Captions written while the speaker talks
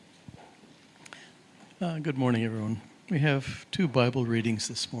Good morning, everyone. We have two Bible readings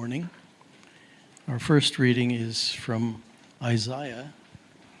this morning. Our first reading is from Isaiah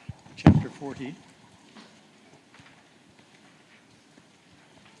chapter 40.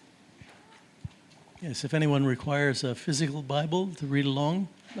 Yes, if anyone requires a physical Bible to read along,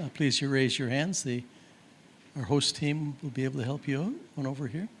 please raise your hands. Our host team will be able to help you out. One over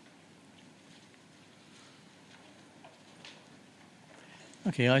here.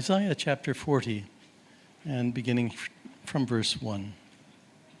 Okay, Isaiah chapter 40. And beginning from verse 1.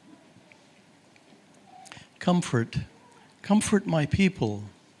 Comfort my people,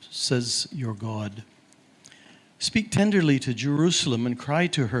 says your God. Speak tenderly to Jerusalem and cry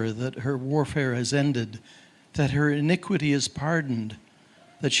to her that her warfare has ended, that her iniquity is pardoned,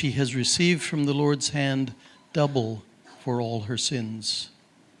 that she has received from the Lord's hand double for all her sins.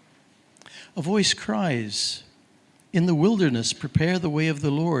 A voice cries, "In the wilderness prepare the way of the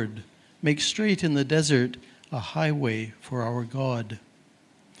Lord. Make straight in the desert a highway for our God.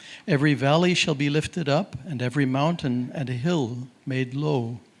 Every valley shall be lifted up, and every mountain and a hill made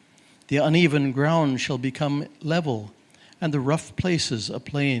low. The uneven ground shall become level, and the rough places a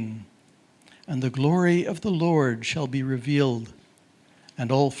plain. And the glory of the Lord shall be revealed,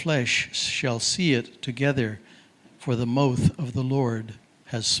 and all flesh shall see it together, for the mouth of the Lord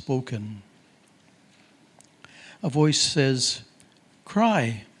has spoken." A voice says,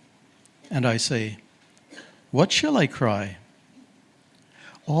 "Cry." And I say, "What shall I cry?"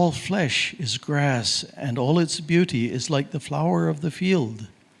 All flesh is grass, and all its beauty is like the flower of the field.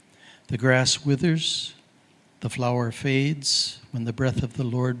 The grass withers, the flower fades when the breath of the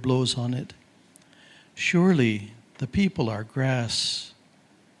Lord blows on it. Surely the people are grass.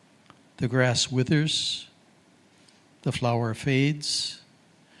 The grass withers, the flower fades,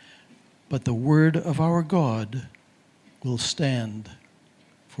 but the word of our God will stand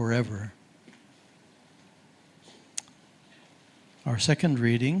forever. Our second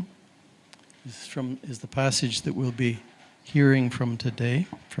reading is the passage that we'll be hearing from today,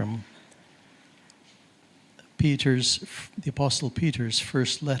 from the Apostle Peter's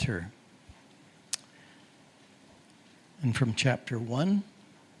first letter, and from chapter 1.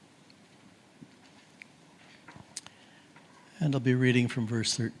 And I'll be reading from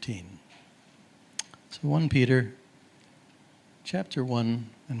verse 13. So 1 Peter, chapter 1,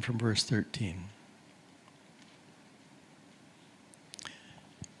 and from verse 13.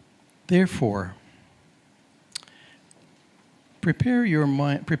 Therefore, preparing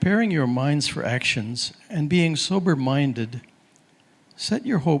your minds for actions and being sober-minded, set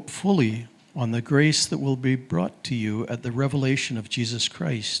your hope fully on the grace that will be brought to you at the revelation of Jesus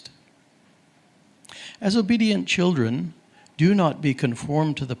Christ. As obedient children, do not be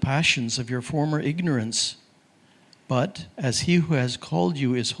conformed to the passions of your former ignorance, but as he who has called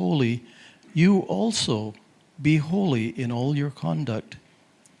you is holy, you also be holy in all your conduct.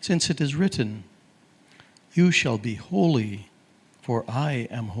 Since it is written, "You shall be holy, for I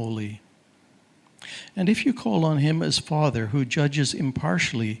am holy." And if you call on him as Father, who judges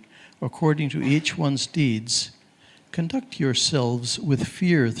impartially according to each one's deeds, conduct yourselves with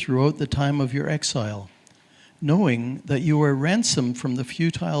fear throughout the time of your exile, knowing that you are ransomed from the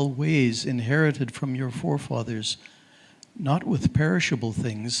futile ways inherited from your forefathers, not with perishable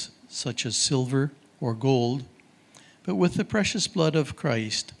things such as silver or gold, but with the precious blood of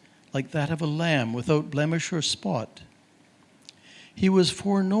Christ, like that of a lamb without blemish or spot. He was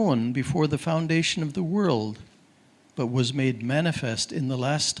foreknown before the foundation of the world, but was made manifest in the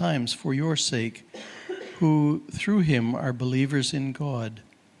last times for your sake, who through him are believers in God,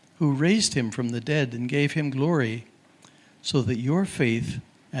 who raised him from the dead and gave him glory, so that your faith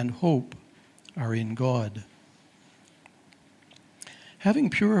and hope are in God.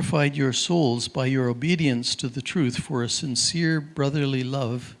 Having purified your souls by your obedience to the truth for a sincere brotherly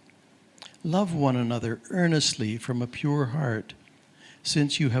love, love one another earnestly from a pure heart,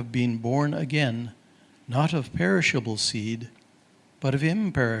 since you have been born again, not of perishable seed, but of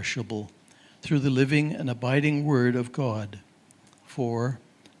imperishable, through the living and abiding word of God. For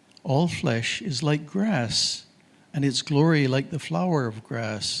all flesh is like grass, and its glory like the flower of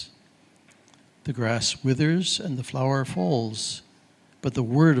grass. The grass withers and the flower falls, but the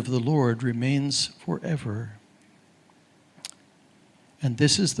word of the Lord remains forever. And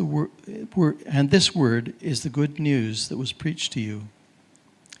this word is the good news that was preached to you.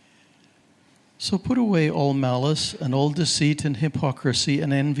 So put away all malice and all deceit and hypocrisy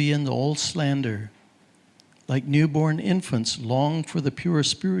and envy and all slander. Like newborn infants, long for the pure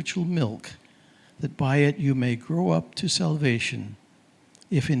spiritual milk, that by it you may grow up to salvation,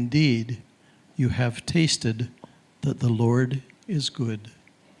 if indeed you have tasted that the Lord is good.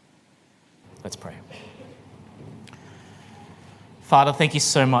 Let's pray. Father, thank you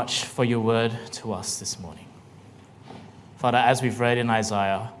so much for your word to us this morning. Father, as we've read in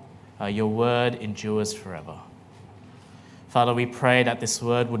Isaiah, your word endures forever. Father, we pray that this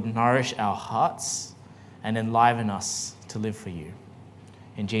word would nourish our hearts and enliven us to live for you.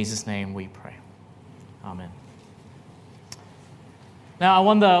 In Jesus' name we pray. Amen. Now, I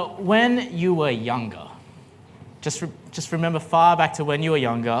wonder, when you were younger, just remember far back to when you were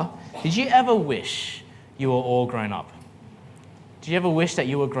younger, did you ever wish you were all grown up? Did you ever wish that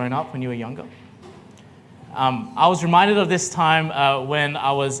you were grown up when you were younger? I was reminded of this time when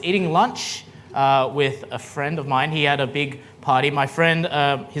I was eating lunch with a friend of mine. He had a big party. My friend,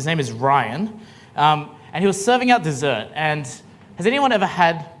 his name is Ryan, and he was serving out dessert. And has anyone ever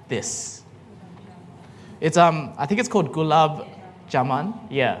had this? It's I think it's called gulab jamun.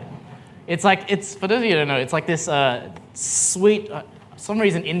 Yeah, it's for those of you who don't know, it's like this sweet. For some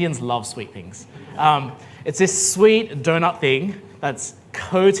reason, Indians love sweet things. It's this sweet donut thing that's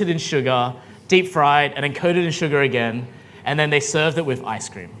coated in sugar, deep fried, and then coated in sugar again, and then they served it with ice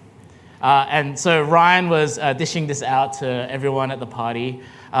cream. And so Ryan was dishing this out to everyone at the party,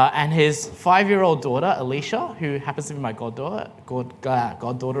 and his 5-year-old daughter, Alicia, who happens to be my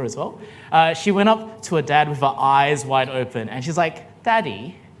goddaughter as well, she went up to her dad with her eyes wide open, and she's like,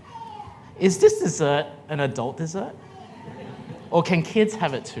 "Daddy, is this dessert an adult dessert? Or can kids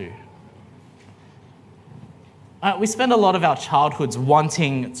have it too?" We spend a lot of our childhoods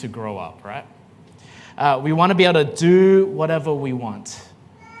wanting to grow up, right? We want to be able to do whatever we want.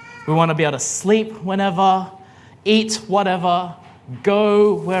 We want to be able to sleep whenever, eat whatever,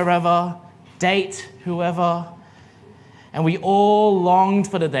 go wherever, date whoever. And we all longed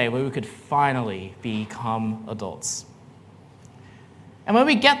for the day where we could finally become adults. And when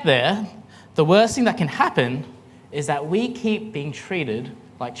we get there, the worst thing that can happen is that we keep being treated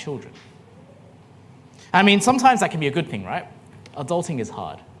like children. I mean, sometimes that can be a good thing, right? Adulting is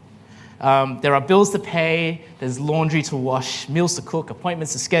hard. There are bills to pay, there's laundry to wash, meals to cook,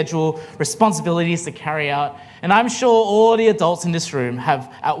 appointments to schedule, responsibilities to carry out. And I'm sure all the adults in this room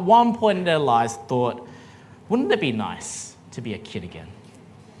have, at one point in their lives, thought, wouldn't it be nice to be a kid again?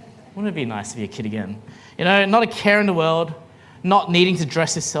 Wouldn't it be nice to be a kid again? You know, not a care in the world, not needing to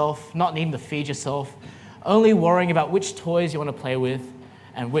dress yourself, not needing to feed yourself, only worrying about which toys you want to play with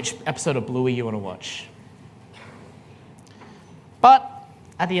and which episode of Bluey you want to watch. But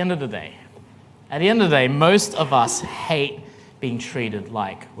at the end of the day, most of us hate being treated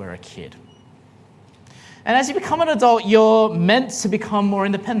like we're a kid. And as you become an adult, you're meant to become more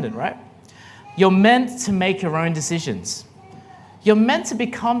independent, right? You're meant to make your own decisions. You're meant to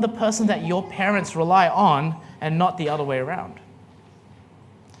become the person that your parents rely on and not the other way around.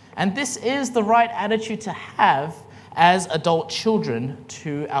 And this is the right attitude to have as adult children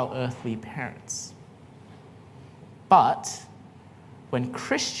to our earthly parents. But when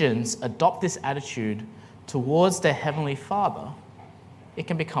Christians adopt this attitude towards their Heavenly Father, it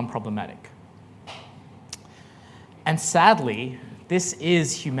can become problematic. And sadly, this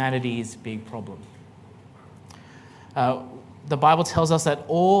is humanity's big problem. The Bible tells us that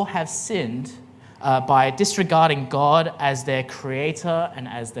all have sinned by disregarding God as their creator and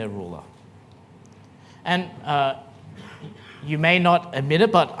as their ruler. And you may not admit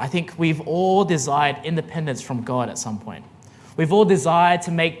it, but I think we've all desired independence from God at some point. We've all desired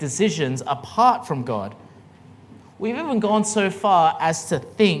to make decisions apart from God. We've even gone so far as to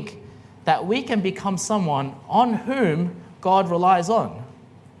think that we can become someone on whom God relies on,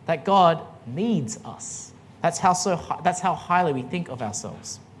 that God needs us. That's how highly we think of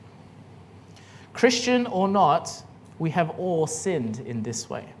ourselves. Christian or not, we have all sinned in this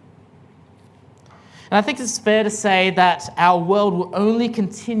way. And I think it's fair to say that our world will only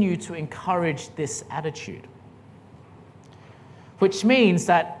continue to encourage this attitude. Which means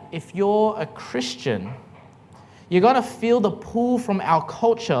that if you're a Christian, you're going to feel the pull from our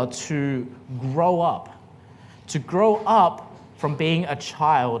culture to grow up from being a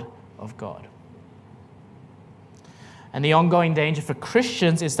child of God. And the ongoing danger for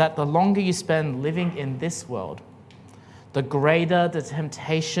Christians is that the longer you spend living in this world, the greater the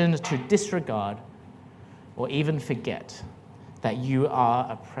temptation to disregard or even forget that you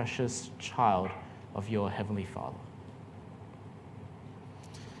are a precious child of your Heavenly Father.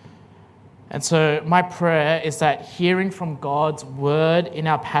 And so my prayer is that hearing from God's word in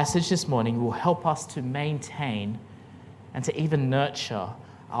our passage this morning will help us to maintain and to even nurture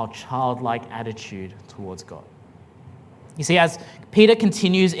our childlike attitude towards God. You see, as Peter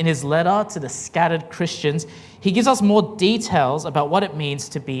continues in his letter to the scattered Christians, he gives us more details about what it means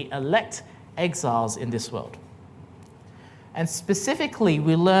to be elect exiles in this world. And specifically,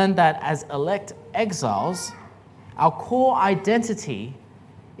 we learn that as elect exiles, our core identity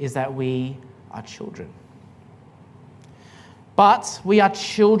is that we are children. But we are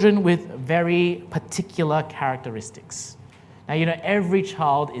children with very particular characteristics. Now, every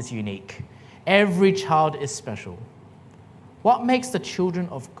child is unique. Every child is special. What makes the children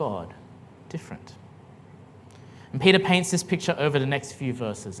of God different? And Peter paints this picture over the next few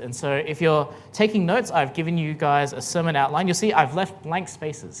verses. And so if you're taking notes, I've given you guys a sermon outline. You'll see I've left blank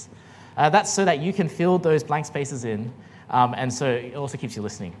spaces. That's so that you can fill those blank spaces in, and so it also keeps you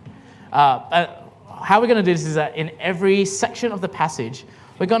listening. How we're going to do this is that in every section of the passage,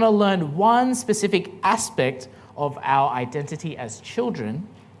 we're going to learn one specific aspect of our identity as children,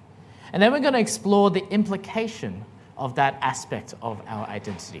 and then we're going to explore the implication of that aspect of our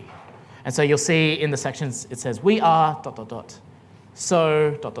identity. And so you'll see in the sections it says, we are ...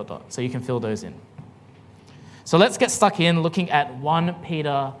 So ... So you can fill those in. So let's get stuck in looking at 1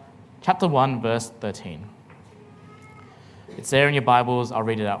 Peter chapter 1, verse 13. It's there in your Bibles. I'll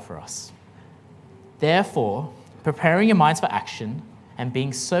read it out for us. Therefore, preparing your minds for action and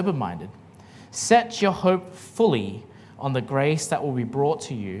being sober-minded, set your hope fully on the grace that will be brought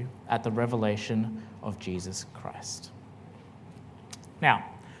to you at the revelation of Jesus Christ. Now,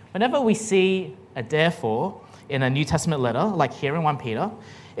 whenever we see a therefore in a New Testament letter, like here in 1 Peter,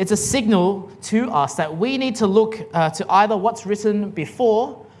 it's a signal to us that we need to look to either what's written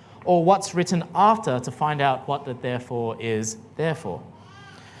before or what's written after to find out what the therefore is there for.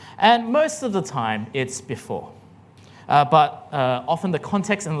 And most of the time, it's before. But often the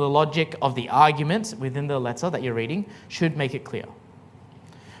context and the logic of the argument within the letter that you're reading should make it clear.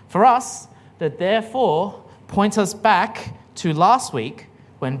 For us, the therefore points us back to last week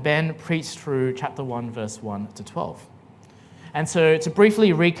when Ben preached through chapter 1, verse 1 to 12. And so to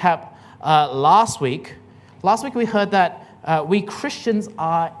briefly recap last week we heard that we Christians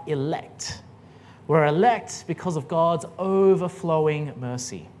are elect. We're elect because of God's overflowing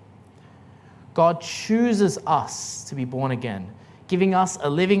mercy. God chooses us to be born again, giving us a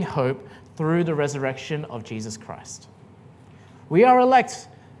living hope through the resurrection of Jesus Christ. We are elect,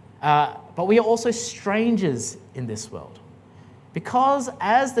 but we are also strangers in this world. Because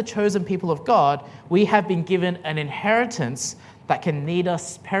as the chosen people of God, we have been given an inheritance that can neither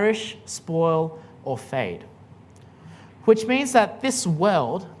perish, spoil, or fade. Which means that this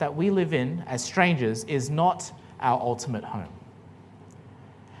world that we live in as strangers is not our ultimate home.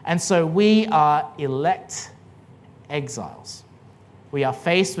 And so we are elect exiles. We are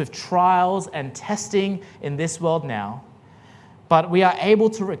faced with trials and testing in this world now, but we are able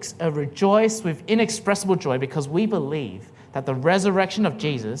to rejoice with inexpressible joy because we believe that the resurrection of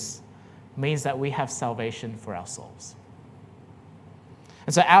Jesus means that we have salvation for our souls.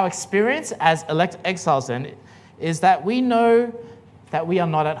 And so our experience as elect exiles then is that we know that we are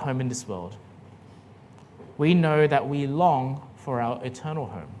not at home in this world. We know that we long for our eternal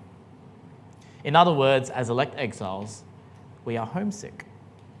home. In other words, as elect exiles, we are homesick.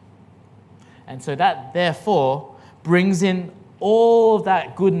 And so that, therefore, brings in all of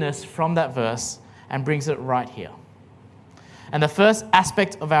that goodness from that verse and brings it right here. And the first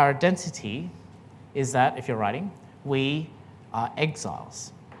aspect of our identity is that, if you're writing, we are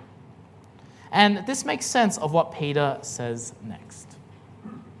exiles. And this makes sense of what Peter says next.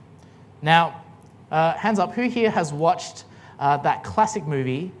 Now, hands up, who here has watched that classic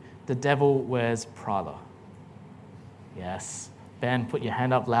movie, The Devil Wears Prada? Yes. Ben, put your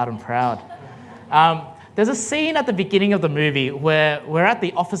hand up loud and proud. There's a scene at the beginning of the movie where we're at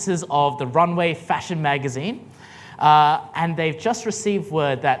the offices of the Runway Fashion magazine, and they've just received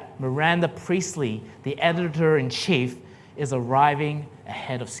word that Miranda Priestley, the editor-in-chief, is arriving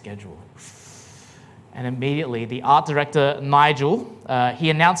ahead of schedule. And immediately, the art director, Nigel, he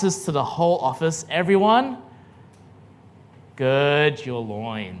announces to the whole office, everyone, gird your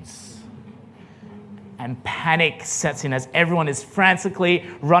loins. And panic sets in as everyone is frantically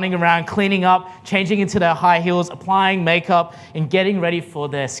running around, cleaning up, changing into their high heels, applying makeup, and getting ready for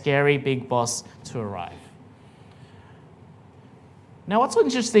their scary big boss to arrive. Now, what's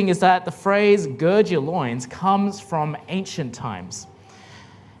interesting is that the phrase gird your loins comes from ancient times.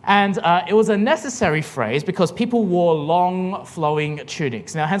 And it was a necessary phrase because people wore long, flowing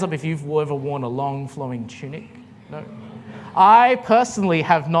tunics. Now, hands up if you've ever worn a long, flowing tunic. No? I personally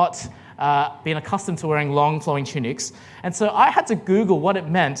have not been accustomed to wearing long, flowing tunics. And so I had to Google what it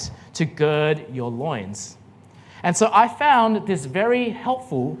meant to gird your loins. And so I found this very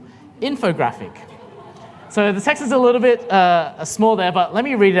helpful infographic. So the text is a little bit small there, but let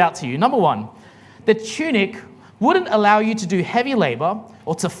me read it out to you. Number one, the tunic wouldn't allow you to do heavy labor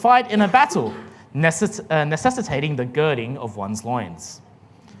or to fight in a battle. necessitating the girding of one's loins.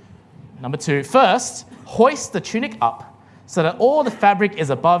 Number 2, first, hoist the tunic up so that all the fabric is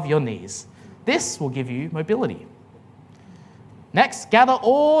above your knees. This will give you mobility. Next, gather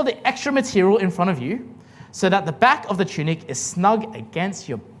all the extra material in front of you so that the back of the tunic is snug against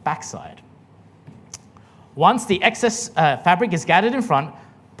your backside. Once the excess fabric is gathered in front,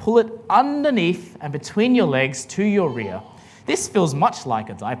 pull it underneath and between your legs to your rear. This feels much like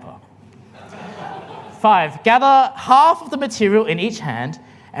a diaper. 5, gather half of the material in each hand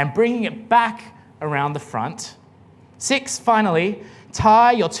and bring it back around the front. 6, finally,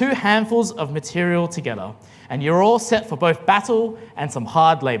 tie your 2 handfuls of material together, and you're all set for both battle and some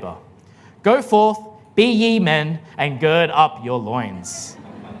hard labor. Go forth, be ye men, and gird up your loins.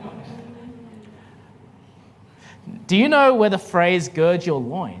 Do you know where the phrase gird your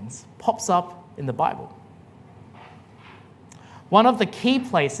loins pops up in the Bible? One of the key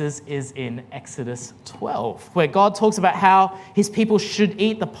places is in Exodus 12, where God talks about how his people should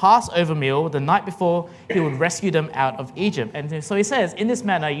eat the Passover meal the night before he would rescue them out of Egypt. And so he says, in this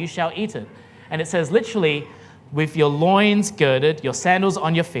manner you shall eat it. And it says literally, with your loins girded, your sandals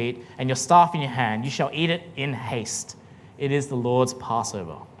on your feet, and your staff in your hand, you shall eat it in haste. It is the Lord's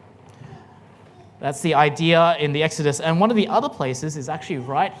Passover. That's the idea in the Exodus. And one of the other places is actually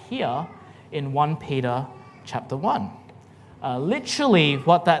right here in 1 Peter chapter 1. Literally,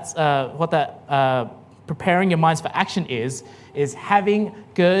 what that preparing your minds for action is having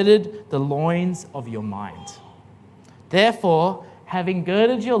girded the loins of your mind. Therefore, having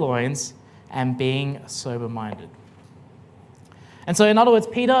girded your loins and being sober-minded. And so, in other words,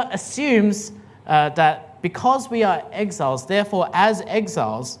 Peter assumes that because we are exiles, therefore, as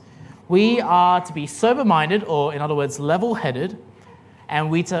exiles, we are to be sober-minded, or in other words, level-headed, and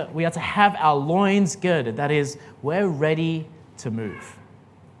we are to have our loins girded. That is, we're ready to move.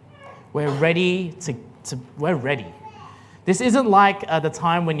 We're ready. This isn't like the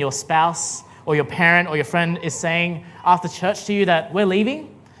time when your spouse or your parent or your friend is saying after church to you that we're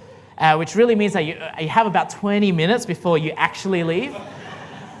leaving, which really means that you have about 20 minutes before you actually leave.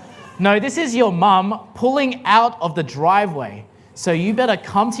 No, this is your mum pulling out of the driveway. So you better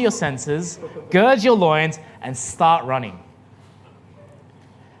come to your senses, gird your loins, and start running.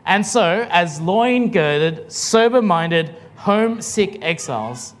 And so, as loin-girded, sober-minded, homesick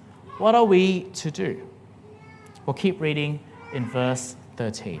exiles, what are we to do? We'll keep reading in verse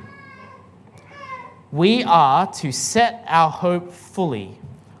 13. We are to set our hope fully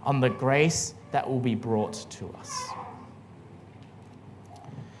on the grace that will be brought to us.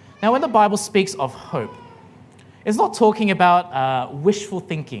 Now, when the Bible speaks of hope, it's not talking about wishful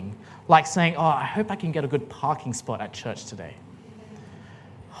thinking, like saying, oh, I hope I can get a good parking spot at church today.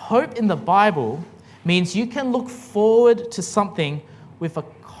 Hope in the Bible means you can look forward to something with a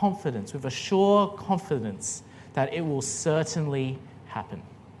confidence, with a sure confidence that it will certainly happen.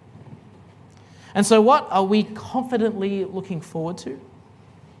 And so what are we confidently looking forward to?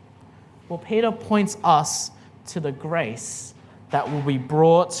 Well, Peter points us to the grace that will be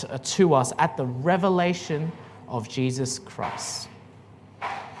brought to us at the revelation of Jesus Christ.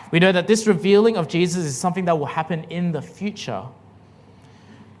 We know that this revealing of Jesus is something that will happen in the future.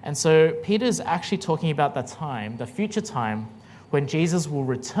 And so Peter is actually talking about that time, the future time, when Jesus will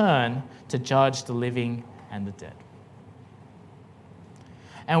return to judge the living and the dead.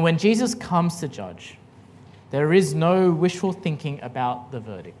 And when Jesus comes to judge, there is no wishful thinking about the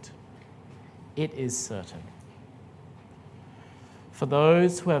verdict. It is certain. For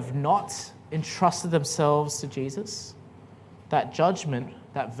those who have not entrusted themselves to Jesus, that judgment,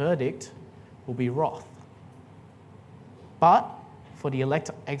 that verdict, will be wrath. But for the elect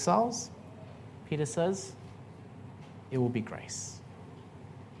exiles, Peter says, it will be grace.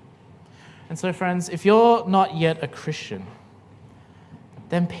 And so, friends, if you're not yet a Christian,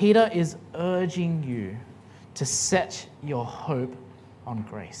 then Peter is urging you to set your hope on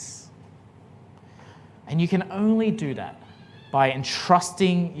grace. And you can only do that by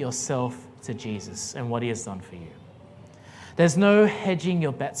entrusting yourself to Jesus and what he has done for you. There's no hedging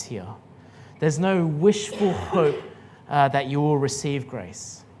your bets here. There's no wishful hope that you will receive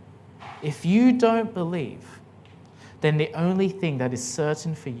grace. If you don't believe, then the only thing that is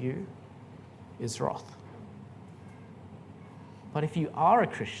certain for you is wrath. But if you are a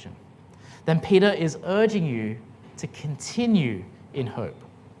Christian, then Peter is urging you to continue in hope.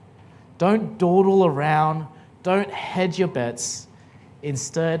 Don't dawdle around, don't hedge your bets.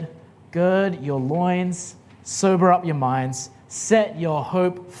 Instead, gird your loins, sober up your minds, set your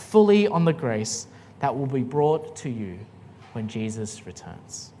hope fully on the grace that will be brought to you when Jesus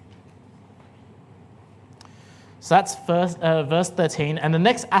returns. So that's verse 13. And the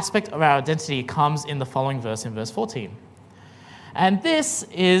next aspect of our identity comes in the following verse, in verse 14. And this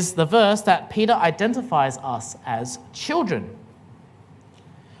is the verse that Peter identifies us as children.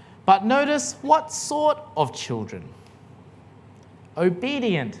 But notice what sort of children?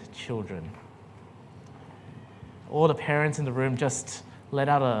 Obedient children. All the parents in the room just let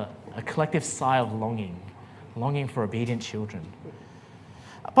out a collective sigh of longing for obedient children.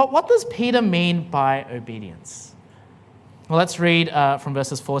 But what does Peter mean by obedience? Well, let's read from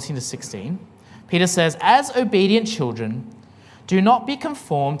verses 14 to 16. Peter says, "As obedient children, do not be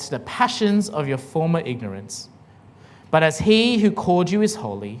conformed to the passions of your former ignorance, but as he who called you is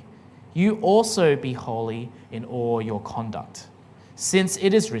holy, you also be holy in all your conduct. Since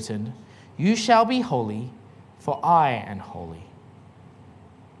it is written, 'You shall be holy, for I am holy.'"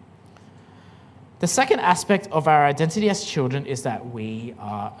 The second aspect of our identity as children is that we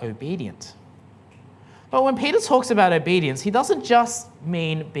are obedient. But when Peter talks about obedience, he doesn't just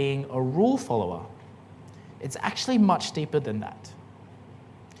mean being a rule follower. It's actually much deeper than that.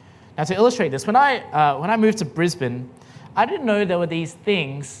 Now, to illustrate this, when I moved to Brisbane, I didn't know there were these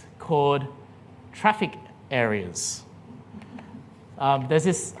things called traffic areas. There's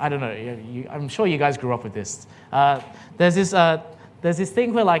this, I don't know, I'm sure you guys grew up with this. There's this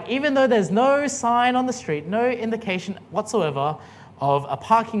thing where, like, even though there's no sign on the street, no indication whatsoever of a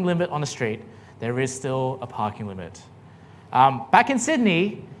parking limit on the street, there is still a parking limit. Back in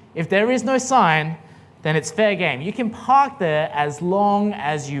Sydney, if there is no sign, then it's fair game. You can park there as long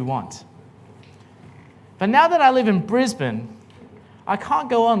as you want. But now that I live in Brisbane, I can't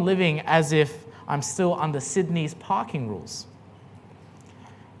go on living as if I'm still under Sydney's parking rules.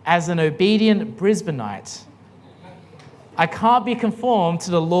 As an obedient Brisbaneite, I can't be conformed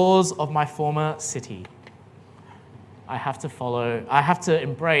to the laws of my former city. I have to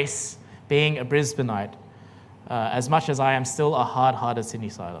embrace being a Brisbaneite, as much as I am still a hard-hearted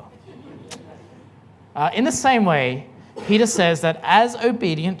Sydney-sider. In the same way, Peter says that as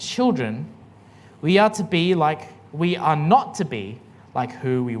obedient children, we are not to be like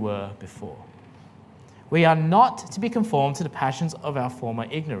who we were before. We are not to be conformed to the passions of our former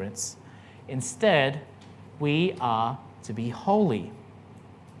ignorance. Instead, we are to be holy.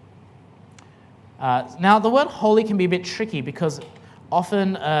 Now, the word holy can be a bit tricky because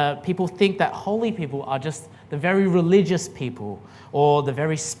often people think that holy people are just the very religious people or the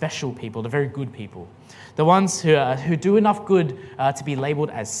very special people, the very good people, the ones who do enough good to be labeled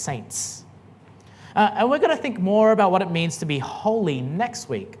as saints. And we're going to think more about what it means to be holy next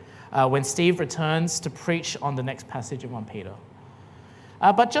week when Steve returns to preach on the next passage of 1 Peter.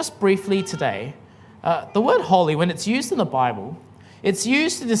 But just briefly today, the word holy, when it's used in the Bible, it's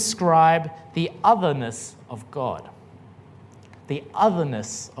used to describe the otherness of God. The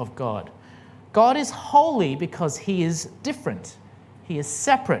otherness of God. God is holy because he is different. He is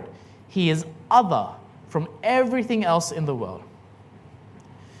separate. He is other from everything else in the world.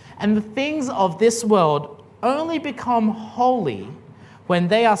 And the things of this world only become holy when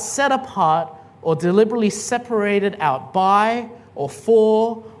they are set apart or deliberately separated out by or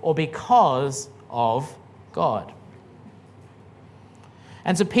for or because of God.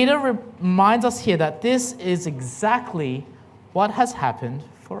 And so Peter reminds us here that this is exactly what has happened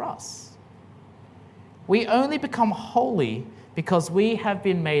for us. We only become holy because we have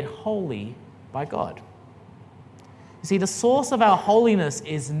been made holy by God. You see, the source of our holiness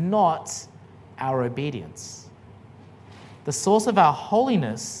is not our obedience. The source of our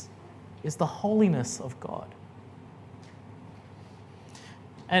holiness is the holiness of God.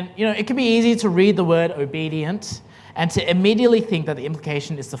 And, it can be easy to read the word obedient and to immediately think that the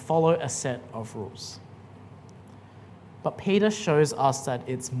implication is to follow a set of rules. But Peter shows us that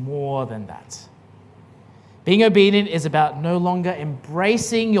it's more than that. Being obedient is about no longer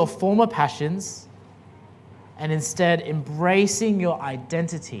embracing your former passions and instead embracing your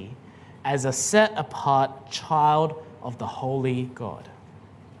identity as a set-apart child of the holy God.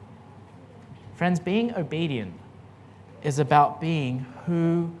 Friends, being obedient is about being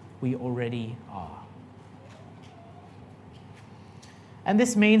who we already are. And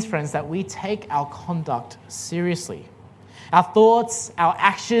this means, friends, that we take our conduct seriously. Our thoughts, our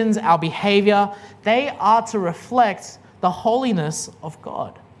actions, our behavior, they are to reflect the holiness of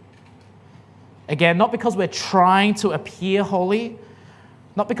God. Again, not because we're trying to appear holy,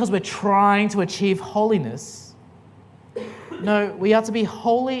 not because we're trying to achieve holiness. No, we are to be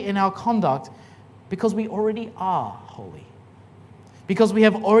holy in our conduct because we already are holy. Because we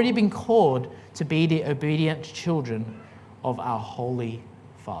have already been called to be the obedient children of our holy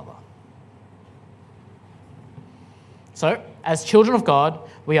Father. So, as children of God,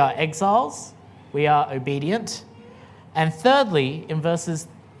 we are exiles, we are obedient, And thirdly, in verses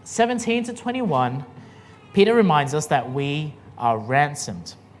 17 to 21, Peter reminds us that we are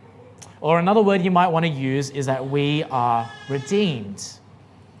ransomed. Or another word you might want to use is that we are redeemed.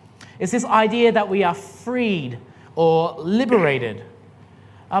 It's this idea that we are freed or liberated.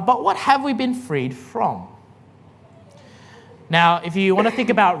 But what have we been freed from? Now, if you want to think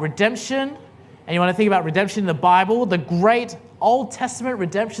about redemption, and you want to think about redemption in the Bible, the great Old Testament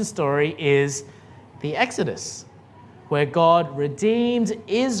redemption story is the Exodus, where God redeemed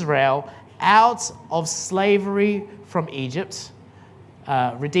Israel out of slavery from Egypt,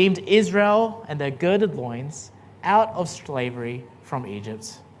 redeemed Israel and their girded loins out of slavery from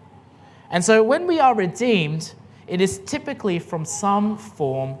Egypt. And so when we are redeemed, it is typically from some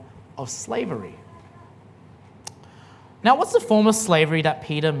form of slavery. Now, what's the form of slavery that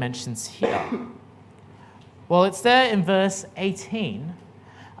Peter mentions here? Well, it's there in verse 18.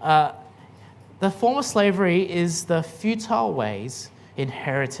 The form of slavery is the futile ways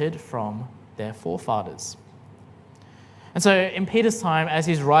inherited from their forefathers. And so in Peter's time, as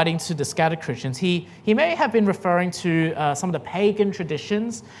he's writing to the scattered Christians, he may have been referring to some of the pagan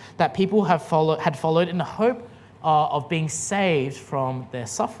traditions that people had followed in the hope of being saved from their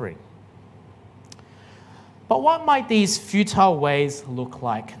suffering. But what might these futile ways look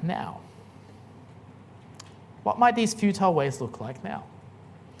like now? What might these futile ways look like now?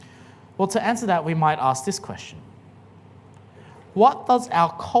 Well, to answer that, we might ask this question. What does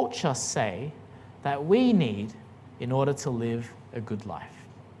our culture say that we need in order to live a good life?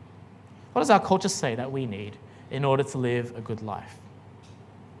 What does our culture say that we need in order to live a good life?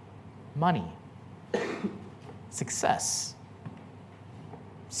 Money, success,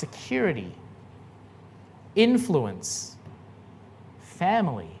 security, influence,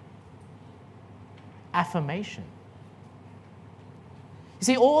 family, affirmation. You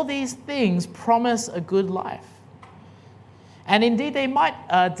see, all these things promise a good life. And indeed, they might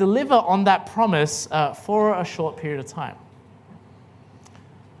deliver on that promise for a short period of time.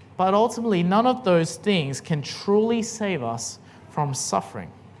 But ultimately, none of those things can truly save us from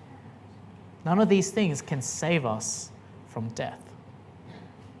suffering. None of these things can save us from death.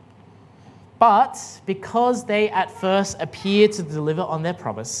 But because they at first appear to deliver on their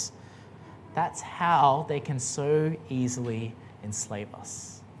promise, that's how they can so easily enslave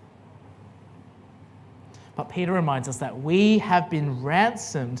us. But Peter reminds us that we have been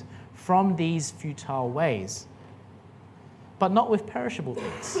ransomed from these futile ways, but not with perishable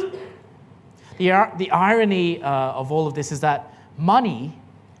things. The irony of all of this is that money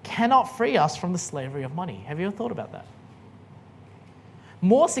cannot free us from the slavery of money. Have you ever thought about that?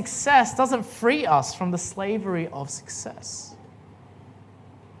 More success doesn't free us from the slavery of success.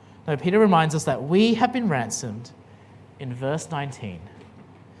 No, Peter reminds us that we have been ransomed in verse 19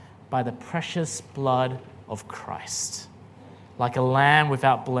 by the precious blood of Christ, like a lamb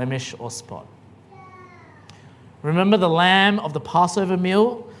without blemish or spot. Remember the lamb of the Passover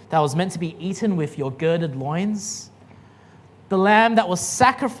meal that was meant to be eaten with your girded loins? The lamb that was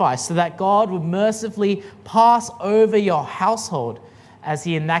sacrificed so that God would mercifully pass over your household as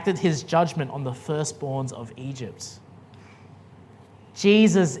he enacted his judgment on the firstborns of Egypt.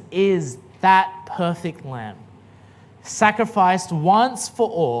 Jesus is that perfect lamb, sacrificed once for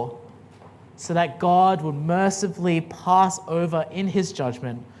all so that God would mercifully pass over in his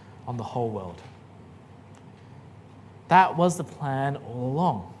judgment on the whole world. That was the plan all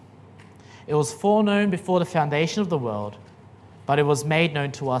along. It was foreknown before the foundation of the world, but it was made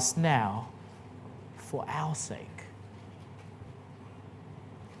known to us now for our sake.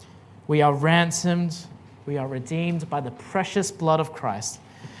 We are ransomed, we are redeemed by the precious blood of Christ.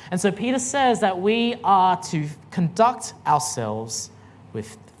 And so Peter says that we are to conduct ourselves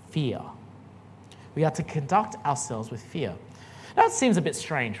with fear. We are to conduct ourselves with fear. Now, that seems a bit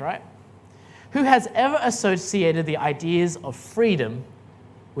strange, right? Who has ever associated the ideas of freedom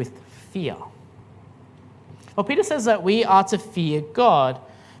with fear? Well, Peter says that we are to fear God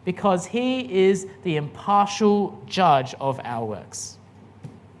because he is the impartial judge of our works.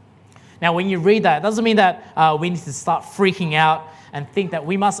 Now, when you read that, it doesn't mean that we need to start freaking out and think that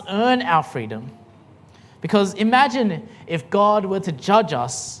we must earn our freedom. Because imagine if God were to judge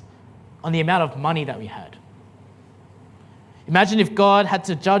us on the amount of money that we had. Imagine if God had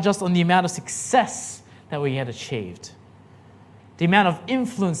to judge us on the amount of success that we had achieved, the amount of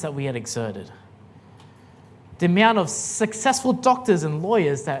influence that we had exerted, the amount of successful doctors and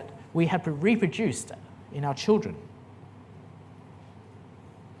lawyers that we had reproduced in our children.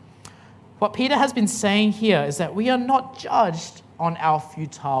 What Peter has been saying here is that we are not judged on our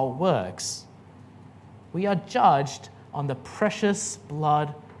futile works. We are judged on the precious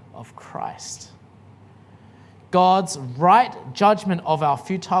blood of Christ. God's right judgment of our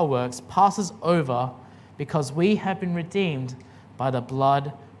futile works passes over because we have been redeemed by the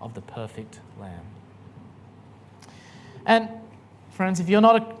blood of the perfect Lamb. And friends, if you're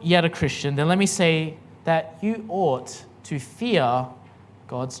not yet a Christian, then let me say that you ought to fear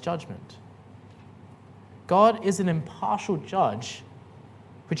God's judgment. God is an impartial judge,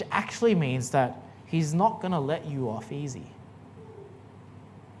 which actually means that he's not going to let you off easy.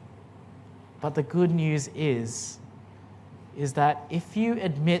 But the good news is that if you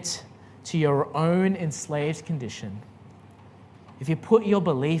admit to your own enslaved condition, if you put your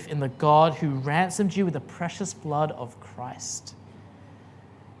belief in the God who ransomed you with the precious blood of Christ,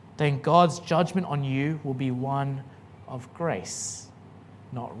 then God's judgment on you will be one of grace,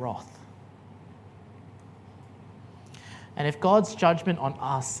 not wrath. And if God's judgment on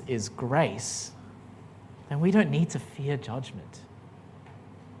us is grace, then we don't need to fear judgment.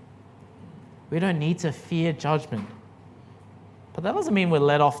 We don't need to fear judgment. But that doesn't mean we're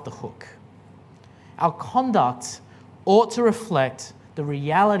let off the hook. Our conduct ought to reflect the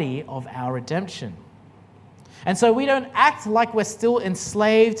reality of our redemption. And so we don't act like we're still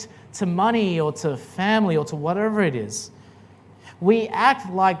enslaved to money or to family or to whatever it is. We act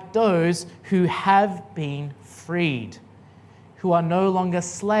like those who have been freed, who are no longer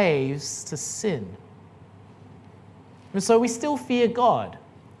slaves to sin. And so we still fear God,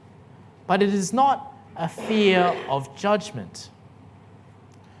 but it is not a fear of judgment.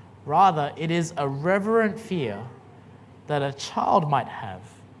 Rather, it is a reverent fear that a child might have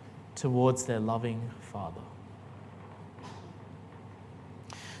towards their loving Father.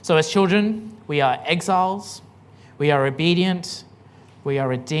 So as children, we are exiles, we are obedient, we are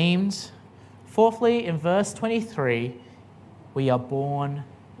redeemed. Fourthly, in verse 23, we are born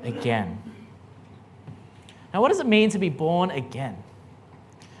again. Now, what does it mean to be born again?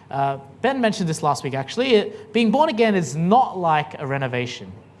 Ben mentioned this last week, actually. Being born again is not like a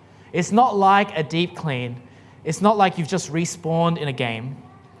renovation. It's not like a deep clean. It's not like you've just respawned in a game.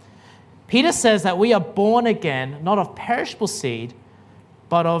 Peter says that we are born again, not of perishable seed,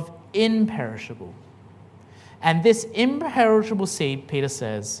 but of imperishable. And this imperishable seed, Peter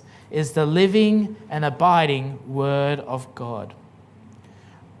says, is the living and abiding Word of God.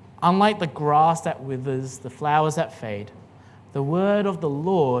 Unlike the grass that withers, the flowers that fade, the word of the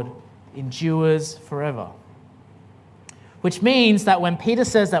Lord endures forever. Which means that when Peter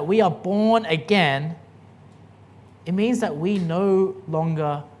says that we are born again, it means that we no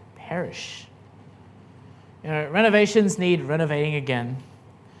longer perish. Renovations need renovating again.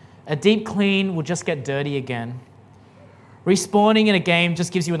 A deep clean will just get dirty again. Respawning in a game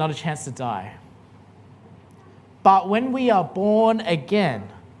just gives you another chance to die. But when we are born again,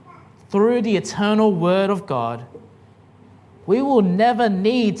 through the eternal Word of God, we will never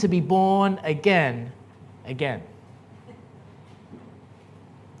need to be born again.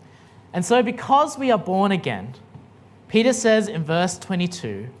 And so because we are born again, Peter says in verse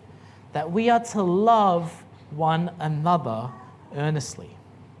 22 that we are to love one another earnestly.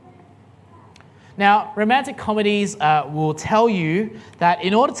 Now, romantic comedies will tell you that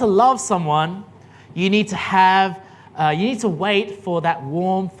in order to love someone, you need to wait for that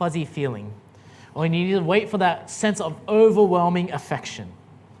warm, fuzzy feeling, or you need to wait for that sense of overwhelming affection.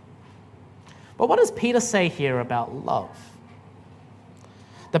 But what does Peter say here about love?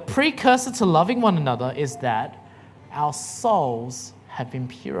 The precursor to loving one another is that our souls have been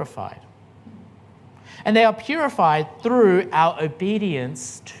purified. And they are purified through our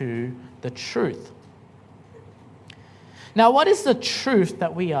obedience to the truth. Now, what is the truth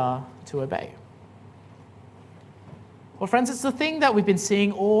that we are to obey? Well, friends, it's the thing that we've been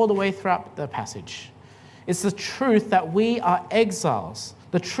seeing all the way throughout the passage. It's the truth that we are exiles,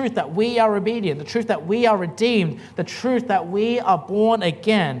 the truth that we are obedient, the truth that we are redeemed, the truth that we are born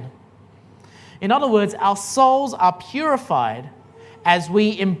again. In other words, our souls are purified as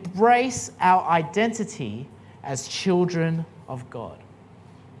we embrace our identity as children of God.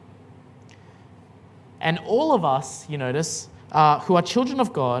 And all of us, you notice, who are children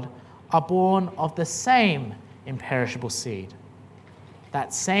of God, are born of the same imperishable seed.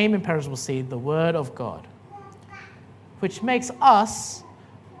 That same imperishable seed, the Word of God, which makes us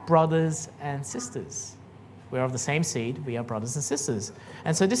brothers and sisters. We're of the same seed, we are brothers and sisters.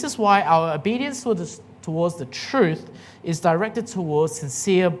 And so this is why our obedience towards the truth is directed towards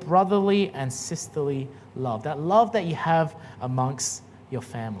sincere brotherly and sisterly love. That love that you have amongst your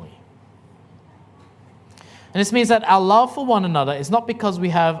family. And this means that our love for one another is not because we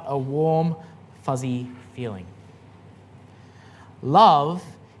have a warm, fuzzy feeling. Love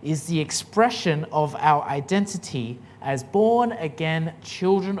is the expression of our identity as born-again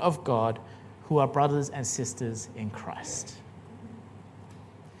children of God who are brothers and sisters in Christ.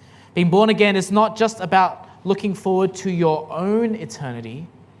 Being born again is not just about looking forward to your own eternity.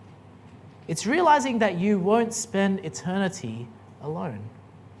 It's realizing that you won't spend eternity alone.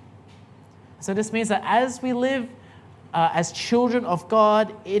 So this means that as we live as children of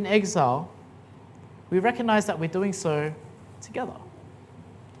God in exile, we recognize that we're doing so together,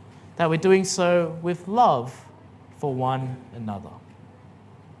 that we're doing so with love for one another.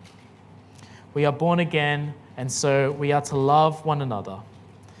 We are born again, and so we are to love one another.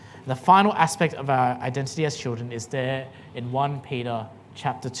 And the final aspect of our identity as children is there in 1 Peter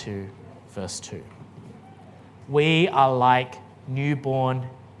chapter 2, verse 2. We are like newborn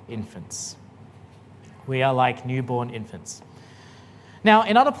infants. We are like newborn infants. Now,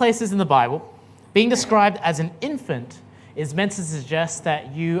 in other places in the Bible, being described as an infant is meant to suggest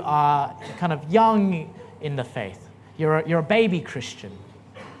that you are kind of young in the faith. You're a baby Christian.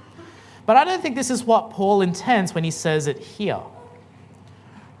 But I don't think this is what Paul intends when he says it here.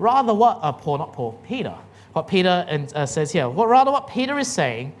 Rather, Peter. What Peter says here. Rather, what Peter is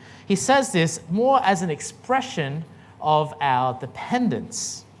saying, he says this more as an expression of our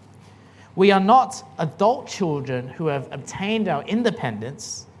dependence. We are not adult children who have obtained our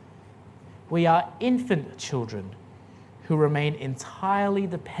independence. We are infant children who remain entirely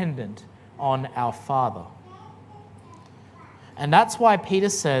dependent on our Father. And that's why Peter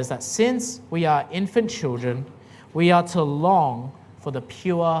says that since we are infant children, we are to long for the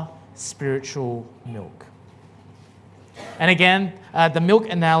pure spiritual milk. And again, the milk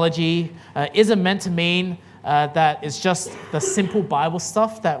analogy isn't meant to mean that it's just the simple Bible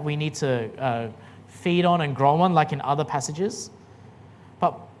stuff that we need to feed on and grow on, like in other passages.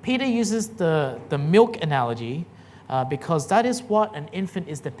 But Peter uses the milk analogy because that is what an infant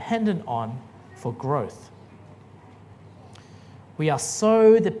is dependent on for growth. We are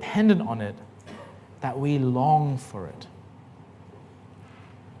so dependent on it that we long for it.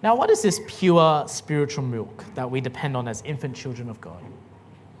 Now, what is this pure spiritual milk that we depend on as infant children of God?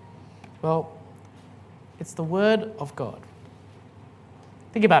 Well, it's the Word of God.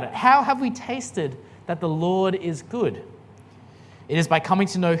 Think about it. How have we tasted that the Lord is good? It is by coming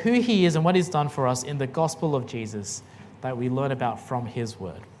to know who He is and what He's done for us in the gospel of Jesus that we learn about from His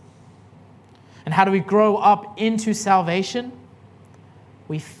Word. And how do we grow up into salvation?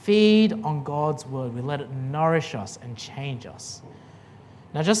 We feed on God's Word. We let it nourish us and change us.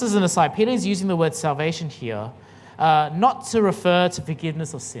 Now, just as an aside, Peter is using the word salvation here not to refer to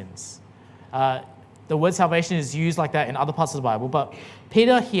forgiveness of sins. The word salvation is used like that in other parts of the Bible, but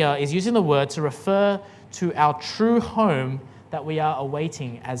Peter here is using the word to refer to our true home that we are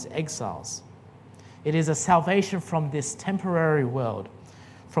awaiting as exiles. It is a salvation from this temporary world,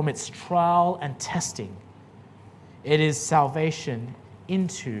 from its trial and testing. It is salvation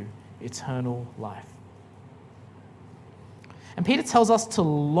into eternal life. And Peter tells us to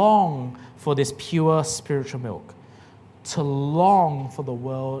long for this pure spiritual milk, to long for the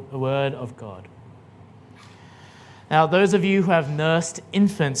Word of God. Now, those of you who have nursed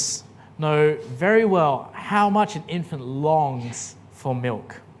infants know very well how much an infant longs for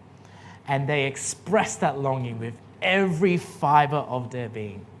milk. And they express that longing with every fiber of their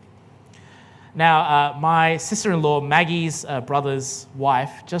being. Now, my sister-in-law, Maggie's brother's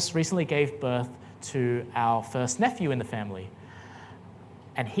wife, just recently gave birth to our first nephew in the family.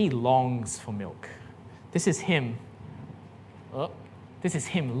 And he longs for milk. This is him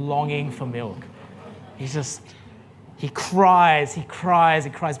longing for milk. He cries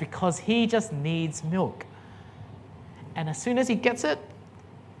because he just needs milk. And as soon as he gets it,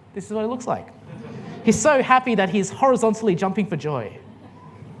 this is what it looks like. He's so happy that he's horizontally jumping for joy.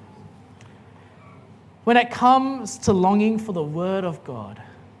 When it comes to longing for the Word of God,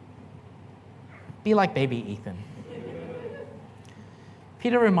 be like baby Ethan.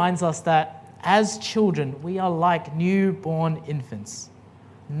 Peter reminds us that as children, we are like newborn infants,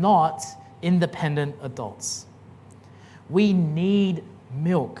 not independent adults. We need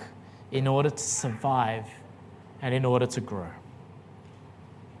milk in order to survive and in order to grow.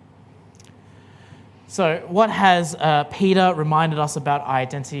 So, what has Peter reminded us about our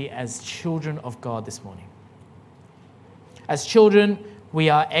identity as children of God this morning? As children, we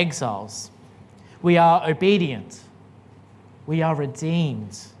are exiles. We are obedient. We are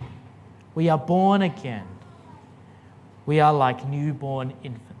redeemed. We are born again. We are like newborn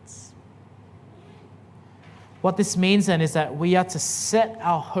infants. What this means then is that we are to set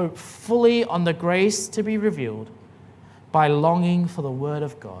our hope fully on the grace to be revealed by longing for the Word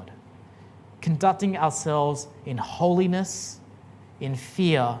of God, conducting ourselves in holiness, in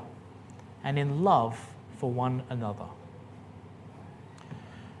fear, and in love for one another.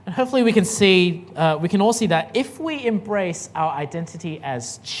 And hopefully we can all see that if we embrace our identity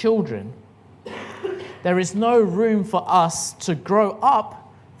as children, there is no room for us to grow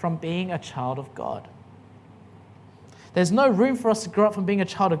up from being a child of God. There's no room for us to grow up from being a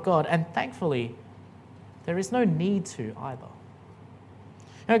child of God, and thankfully, there is no need to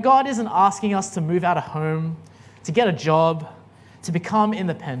either. God isn't asking us to move out of home, to get a job, to become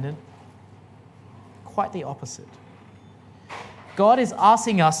independent. Quite the opposite. God is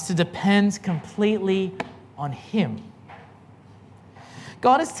asking us to depend completely on Him.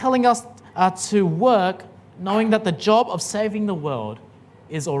 God is telling us to work knowing that the job of saving the world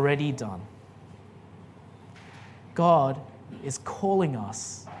is already done. God is calling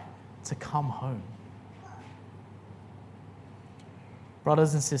us to come home.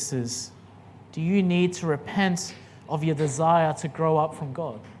 Brothers and sisters, do you need to repent of your desire to grow up from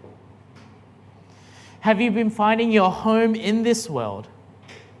God? Have you been finding your home in this world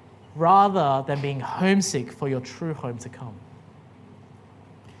rather than being homesick for your true home to come?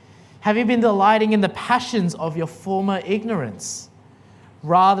 Have you been delighting in the passions of your former ignorance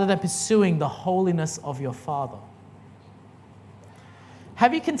rather than pursuing the holiness of your Father?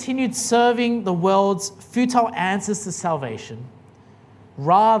 Have you continued serving the world's futile answers to salvation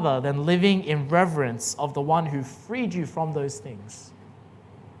rather than living in reverence of the one who freed you from those things?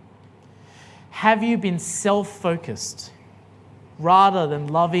 Have you been self-focused rather than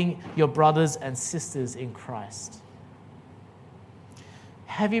loving your brothers and sisters in Christ?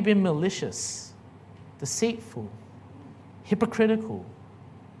 Have you been malicious, deceitful, hypocritical,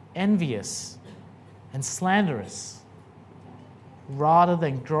 envious, and slanderous rather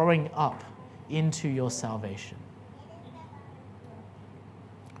than growing up into your salvation?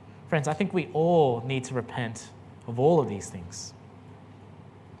 Friends, I think we all need to repent of all of these things.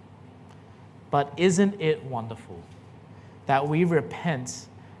 But isn't it wonderful that we repent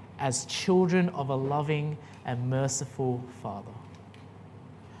as children of a loving and merciful Father?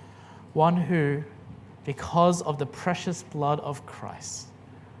 One who, because of the precious blood of Christ,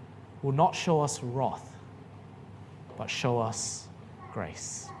 will not show us wrath, but show us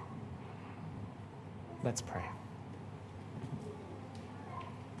grace. Let's pray.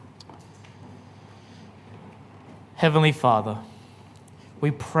 Heavenly Father, we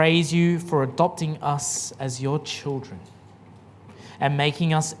praise you for adopting us as your children and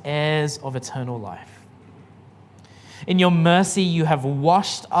making us heirs of eternal life. In your mercy, you have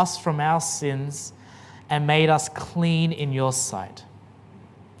washed us from our sins and made us clean in your sight.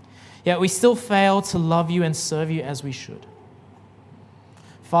 Yet we still fail to love you and serve you as we should.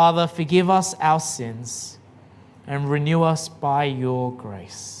 Father, forgive us our sins and renew us by your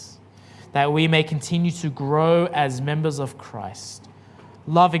grace, that we may continue to grow as members of Christ,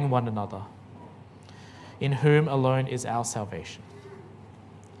 loving one another, in whom alone is our salvation.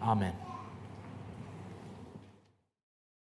 Amen.